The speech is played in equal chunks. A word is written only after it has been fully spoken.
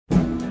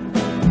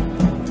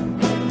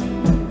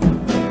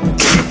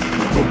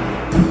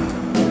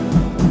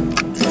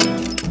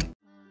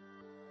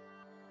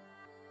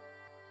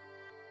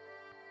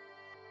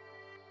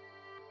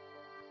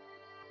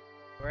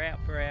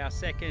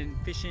second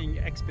fishing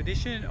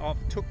expedition off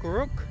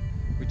Tookarook,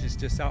 which is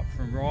just up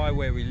from Rye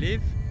where we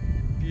live.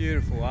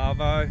 Beautiful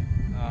arvo,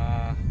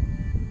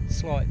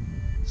 slight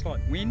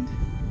wind,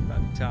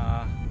 but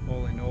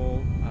all in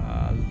all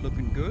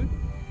looking good.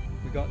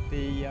 We got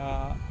the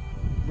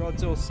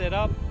rods all set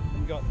up.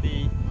 We got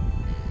the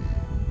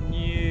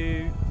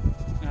new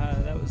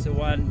that was the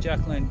one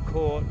Jacqueline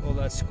caught all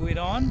the squid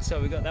on,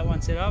 so we got that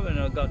one set up, and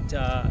I've got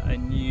a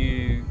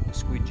new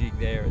squid jig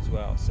there as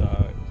well, so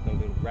it's got a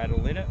little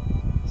rattle in it.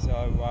 So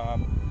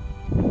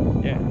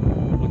yeah,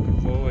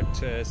 looking forward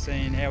to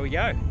seeing how we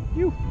go.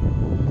 And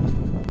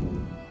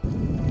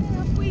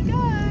off we go.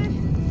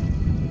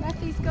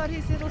 Matthew's got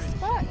his little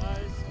spot.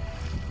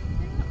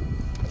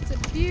 It's a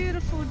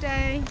beautiful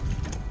day.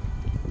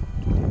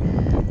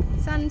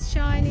 Sun's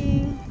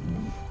shining.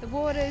 The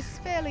water's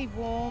fairly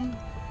warm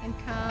and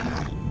calm.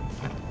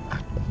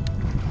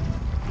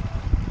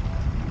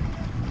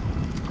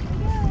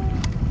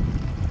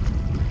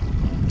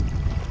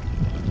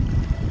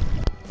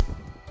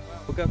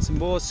 We've got some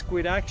more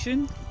squid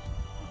action.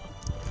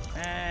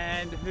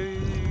 And who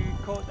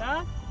caught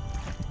that?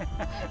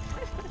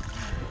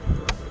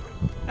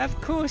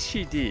 Of course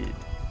she did.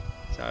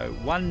 So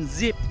one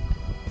zip.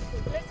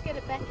 Let's get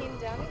it back in,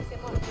 darling, because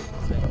it might be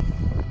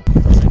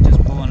more. So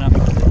just pulling up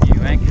the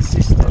new anchor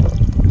system.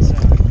 So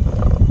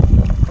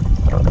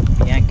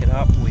we anchored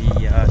up. We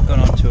got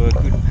onto a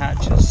good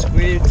patch of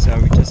squid, so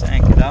we just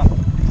anchored up.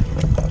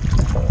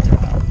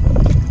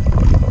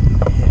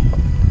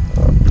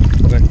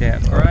 Worked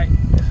out great.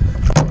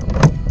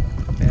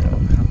 About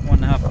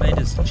 1.5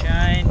 metres of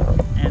chain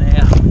and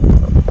our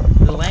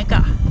little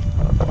anchor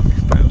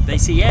from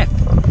VCF.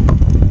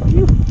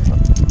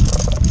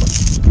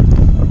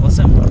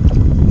 Awesome.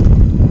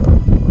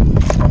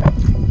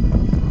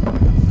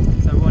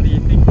 So what do you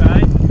think,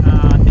 babe?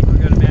 I think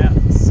we've got about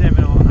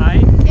 7 or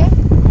 8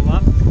 all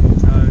up.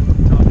 So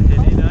time to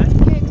head in, eh?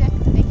 Yeah,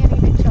 definitely getting a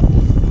bit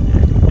choppy.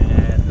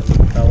 Yeah, the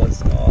little fella's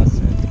nice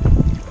and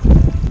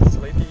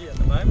sleepy at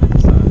the moment,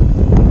 so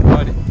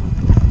righty.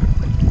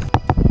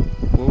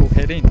 We'll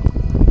head in.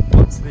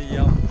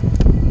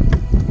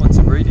 What's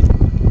the reading?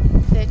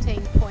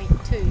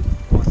 13.2.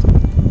 Awesome.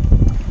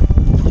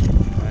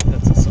 Right,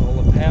 that's a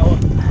solar power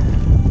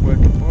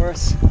working for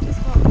us. Just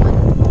want one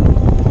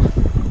more.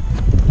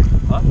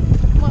 What?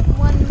 Want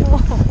one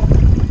more.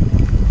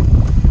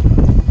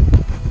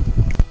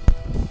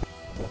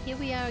 Here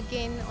we are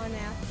again on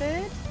our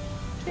third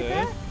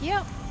tripper. Third?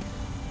 Yep.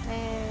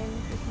 And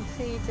you can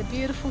see it's a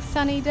beautiful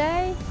sunny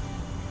day.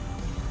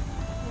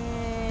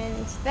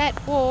 And that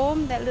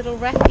worm, that little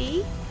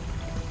rappy,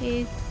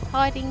 is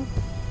hiding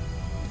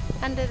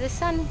under the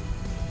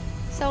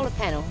solar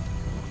panel.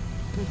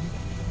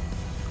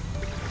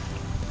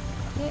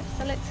 Yep,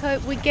 so let's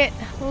hope we get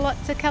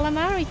lots of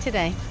calamari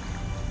today.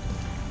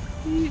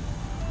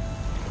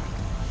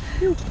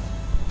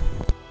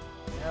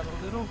 Have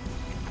a little.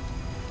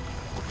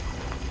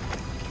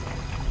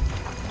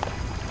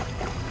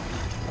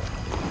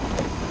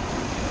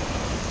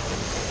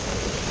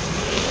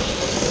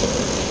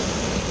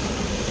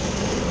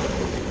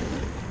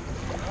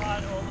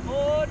 Right, all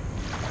aboard.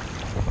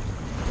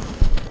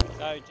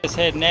 So just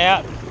heading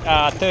out,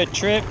 third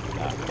trip,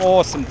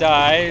 awesome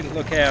day.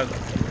 Look how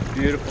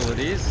beautiful it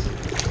is.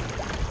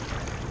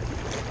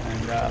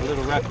 And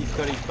little Rappy's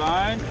got his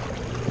bone.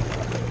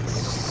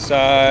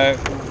 So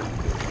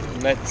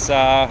let's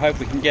hope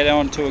we can get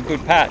on to a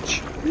good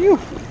patch. Whew.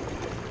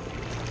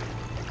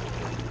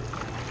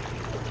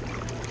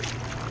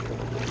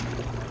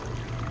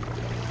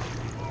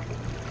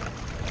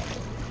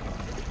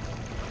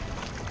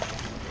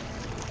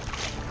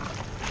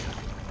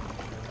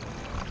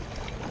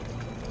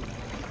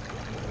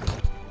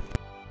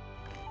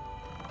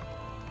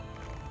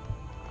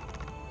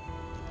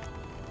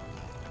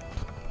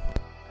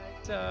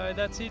 So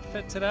that's it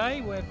for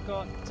today. We've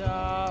got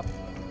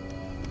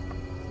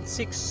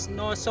 6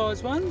 nice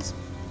sized ones.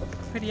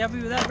 Pretty happy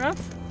with that, Ruff?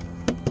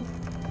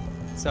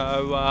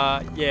 So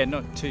yeah,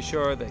 not too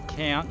sure of the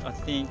count. I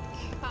think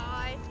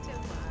 5 to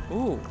 1.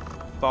 ooh,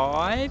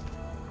 5,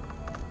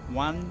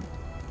 1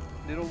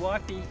 little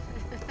wifey.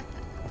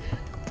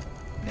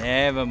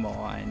 Never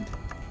mind.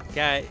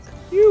 Okay,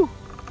 you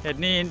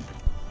heading in.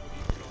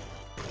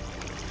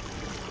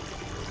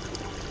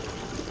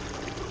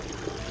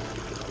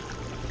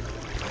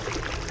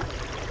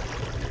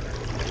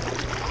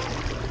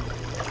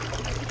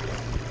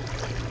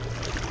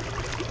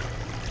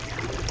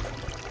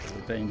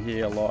 Been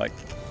here like,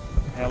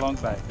 how long,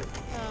 babe?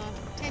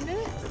 10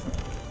 minutes?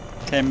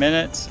 10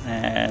 minutes,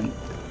 and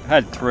I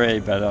had 3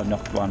 but I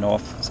knocked 1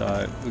 off,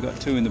 so we've got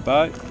 2 in the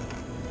boat.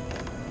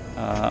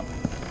 5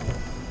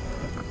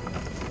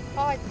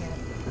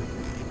 minutes.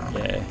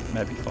 Yeah,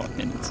 maybe 5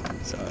 minutes.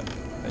 So,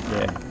 but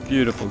yeah,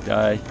 beautiful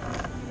day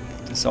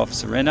just off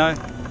Sereno.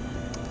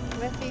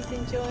 Ruffy's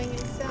enjoying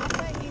himself,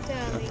 aren't you,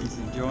 darling? He's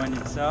enjoying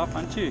himself,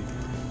 aren't you?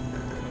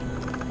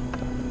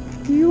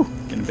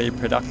 Gonna be a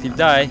productive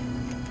day.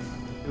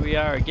 Here we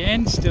are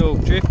again, still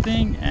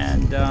drifting,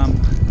 and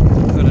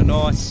got a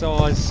nice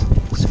size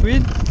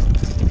squid.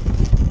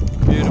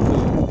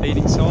 Beautiful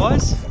eating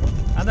size,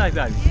 aren't they,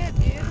 baby? Yeah,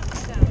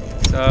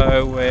 beautiful.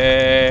 So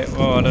we're,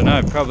 well, I don't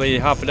know, probably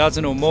half a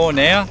dozen or more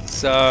now.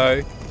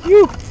 So,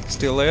 whew,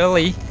 still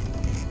early,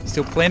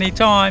 still plenty of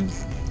time.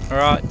 All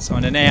right,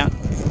 signing out.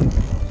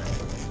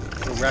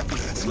 Little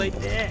Rappy's asleep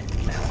there.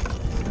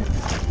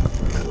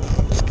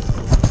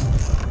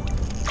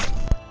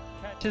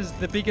 Catch is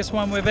the biggest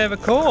one we've ever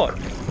caught.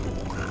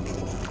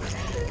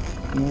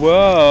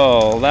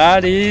 Whoa,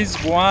 that is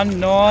one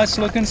nice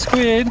looking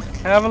squid.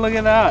 Have a look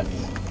at that. Wow,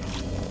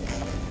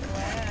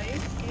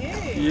 he's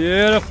cute.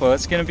 Beautiful.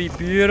 It's going to be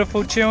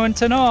beautiful chewing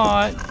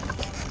tonight.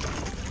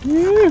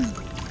 Woo.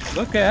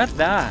 Look at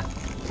that.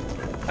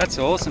 That's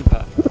awesome,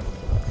 Pat.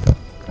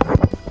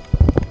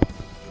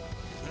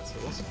 That's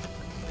awesome.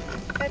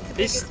 That's the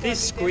This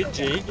biggest one squid we've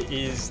ever jig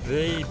is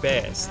the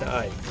best, eh?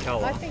 got.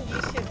 Colour. I think you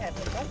should have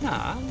it.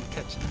 Nah, I'm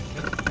catching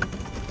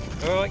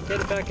it. Alright,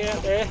 get it back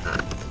out there.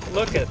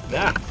 Look at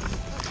that.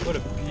 What a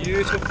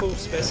beautiful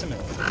specimen.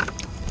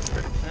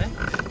 Eh?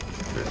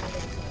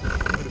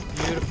 What a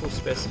beautiful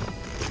specimen.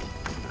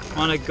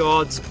 One of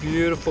God's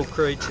beautiful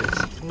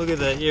creatures. Look at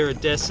the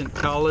iridescent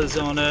colours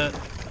on it.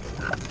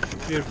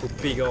 Beautiful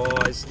big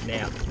eyes.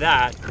 Now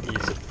that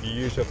is a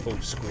beautiful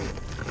squid.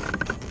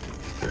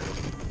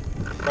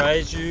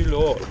 Praise you,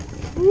 Lord.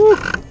 Woo.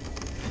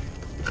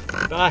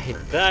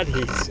 That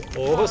is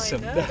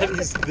awesome. Oh, that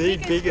is the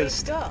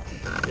biggest. we've got.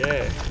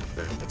 Yeah,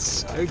 that's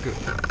so good.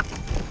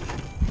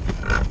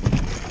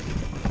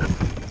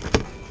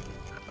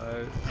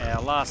 So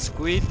our last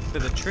squid for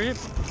the trip.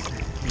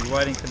 We're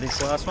waiting for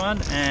this last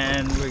one,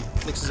 and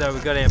it looks as though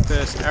we've got our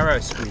first arrow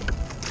squid.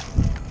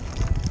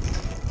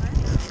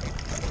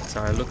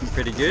 So looking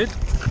pretty good.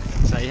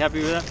 So you happy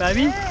with that,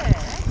 baby? Yeah,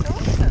 that's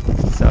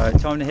awesome. So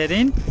time to head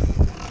in.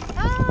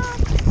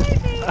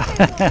 Maybe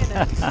 10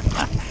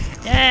 more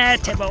minutes. Yeah,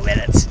 10 more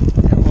minutes.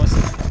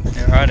 Awesome.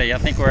 Alrighty, I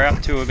think we're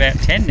up to about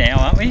 10 now,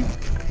 aren't we?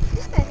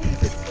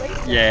 He's asleep.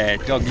 Yeah,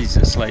 doggy's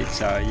asleep,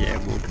 so yeah,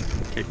 we'll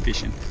keep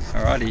fishing.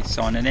 Alrighty,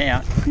 signing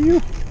out.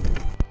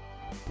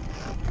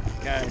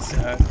 Okay,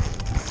 so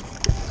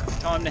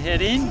time to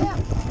head in.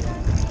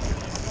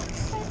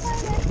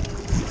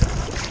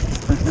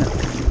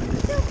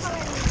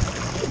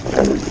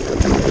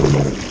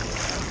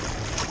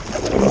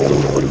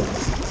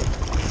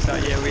 So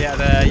yeah, we had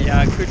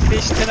a good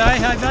fish today,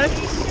 hey babe?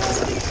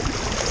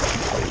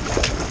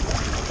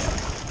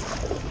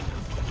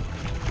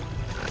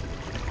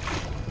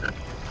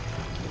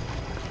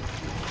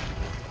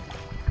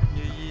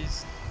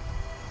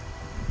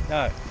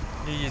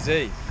 New Year's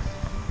Eve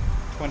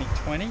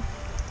 2020.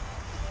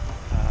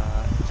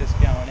 Just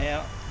going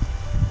out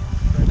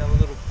for another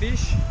little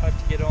fish. Hope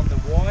to get on the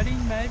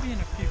whiting maybe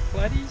and a few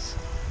flatties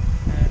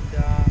and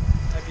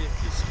maybe a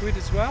few squid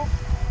as well.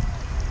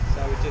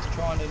 So we're just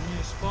trying a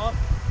new spot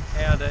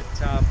out at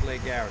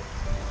Blairgowrie.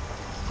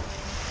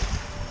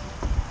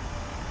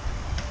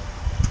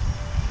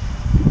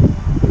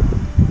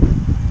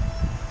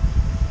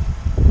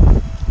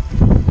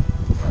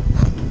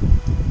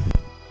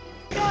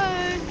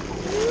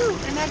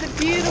 Another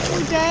beautiful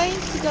day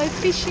to go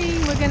fishing.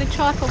 We're going to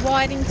try for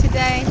whiting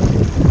today.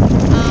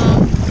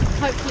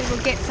 Hopefully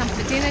we'll get some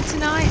for dinner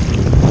tonight.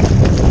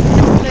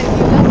 Absolutely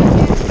loving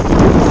it.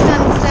 The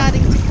sun's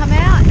starting to come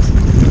out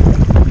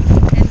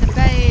and the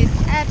bay is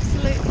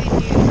absolutely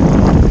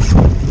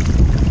beautiful.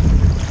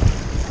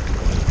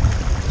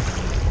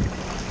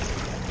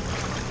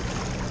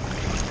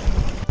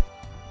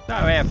 So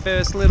our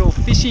first little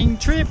fishing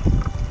trip,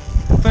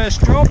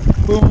 first drop,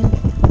 boom,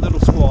 little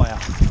squire.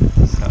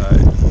 So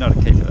not a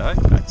keeper though,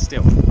 but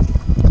still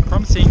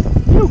promising.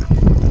 Woo.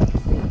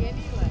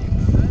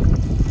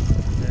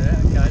 Yeah,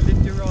 okay,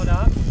 lift your rod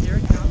up, here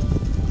it comes.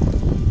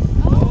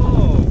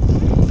 Oh,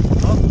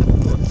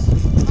 octopus.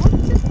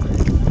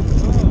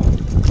 Oh.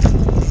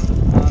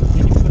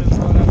 Can you put it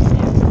right up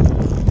here?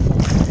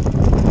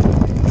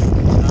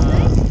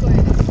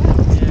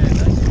 Yeah,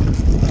 that's good.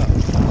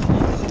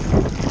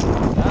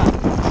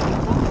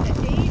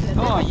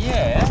 Oh,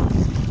 yeah,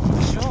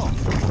 sure.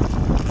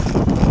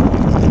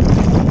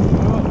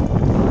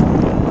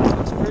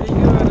 Looks pretty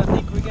good. I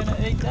think we're going to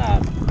eat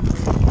that.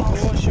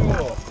 For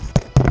sure.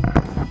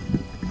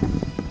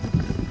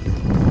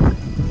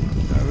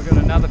 So we've got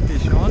another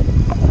fish on.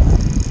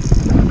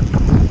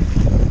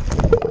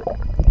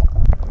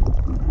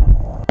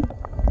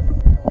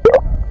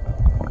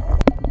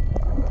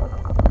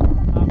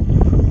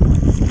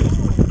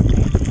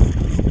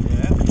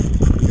 Yeah,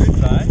 good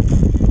though.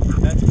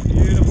 That's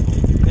beautiful.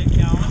 Keep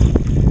going.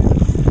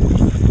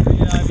 Bring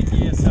it over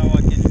here so I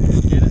can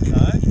get it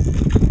though.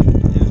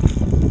 Yeah.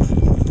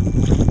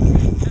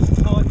 Just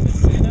tighten the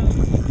centre.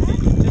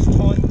 Just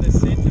tighten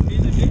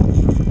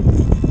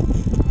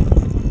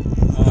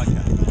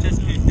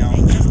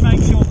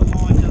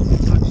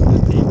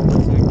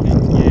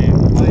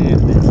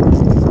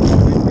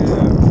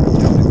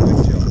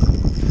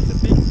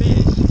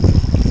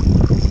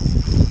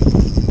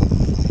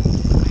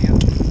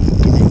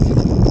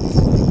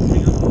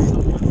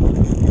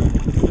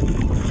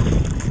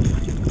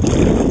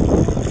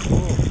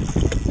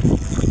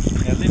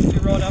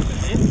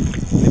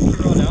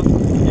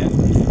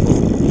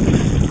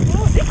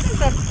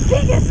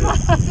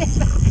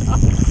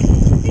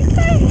He's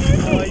so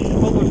heavy. Oh, he's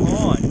pulling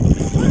mine.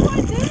 What do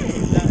I do?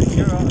 No,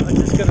 you're right. I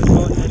just got to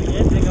tighten it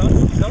again. Hang on.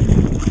 Stop.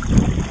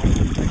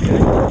 Okay.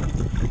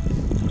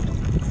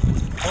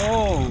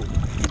 Oh.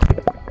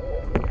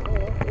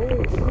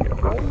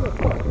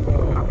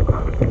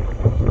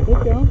 Keep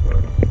going.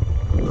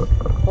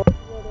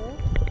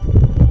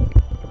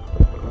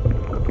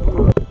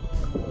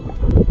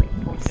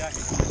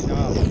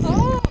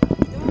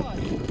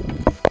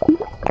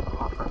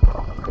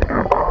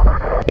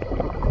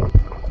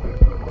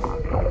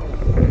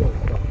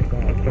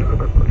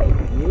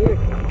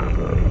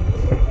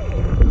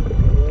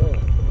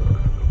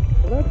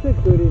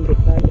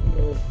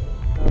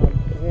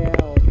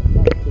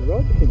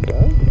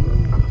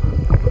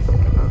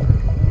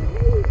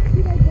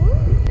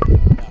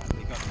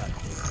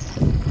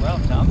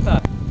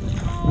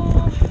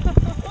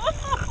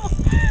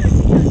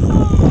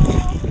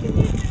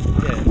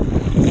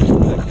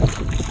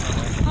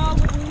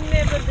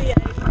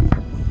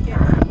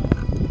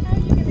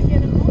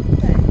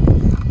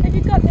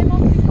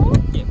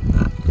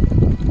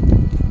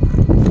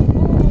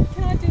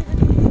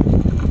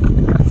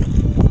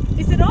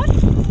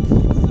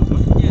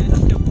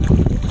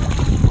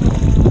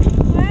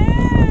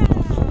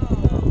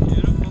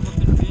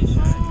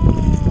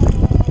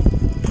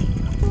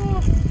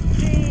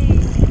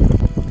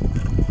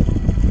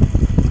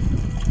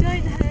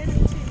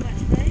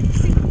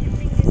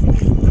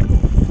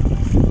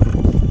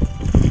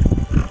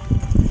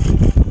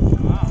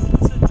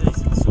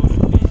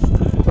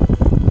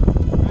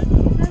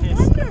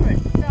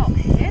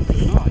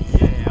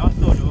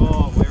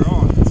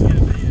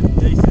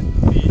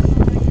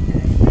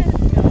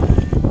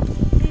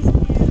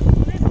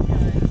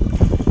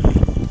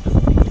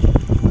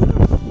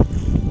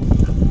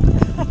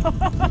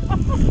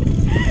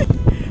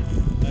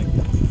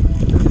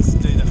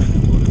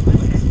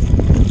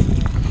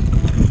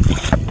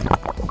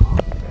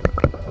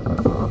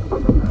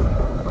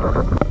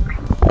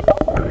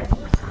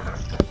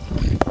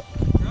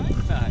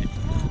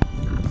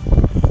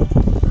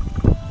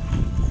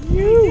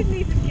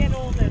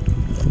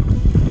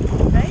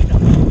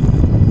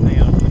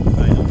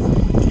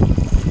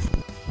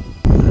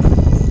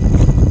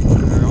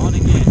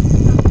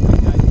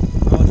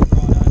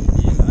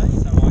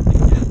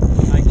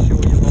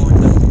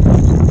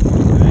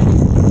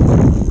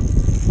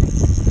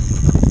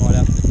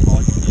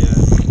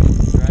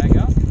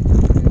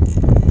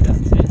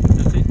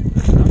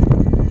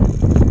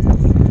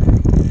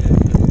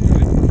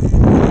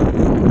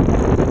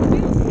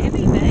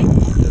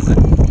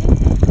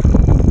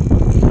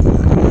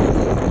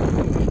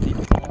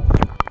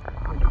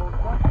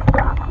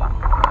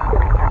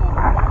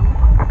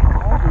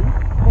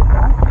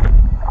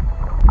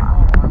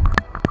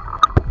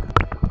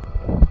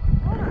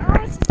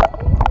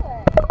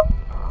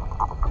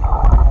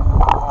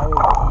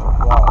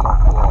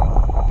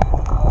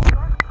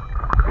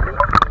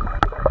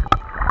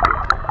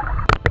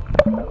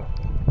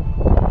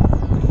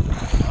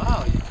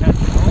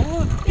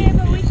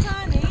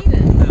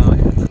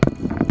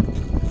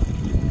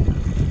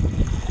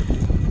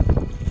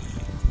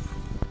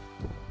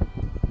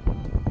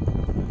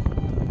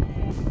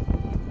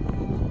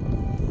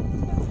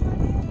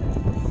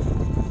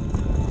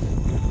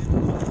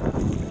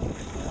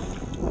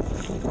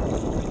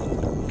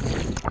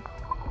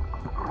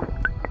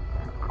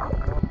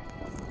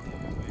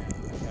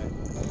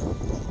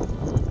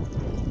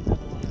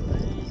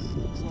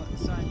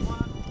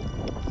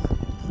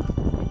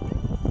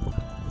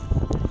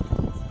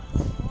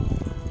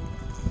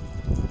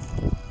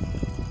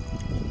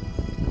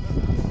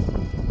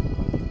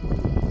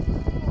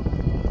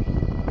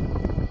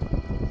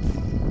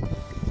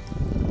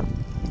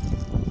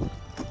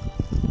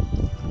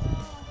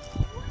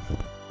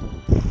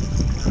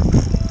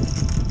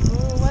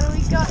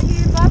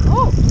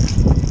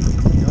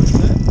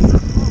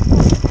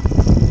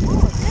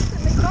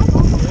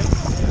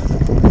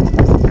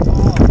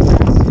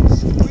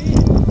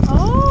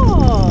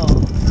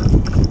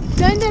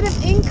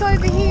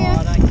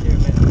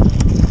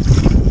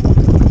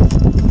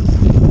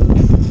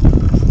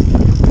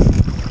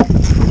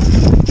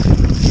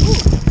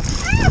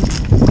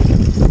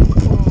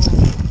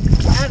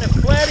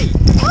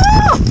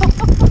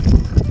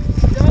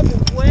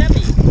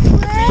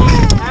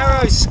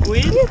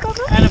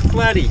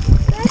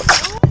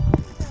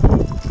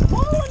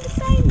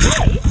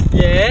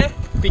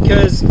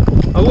 Because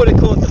I would have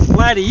caught the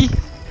flatty,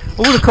 I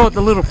would have caught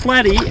the little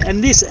flatty,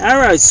 and this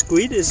arrow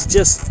squid has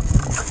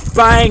just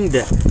banged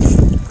it.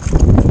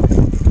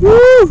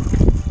 Woo!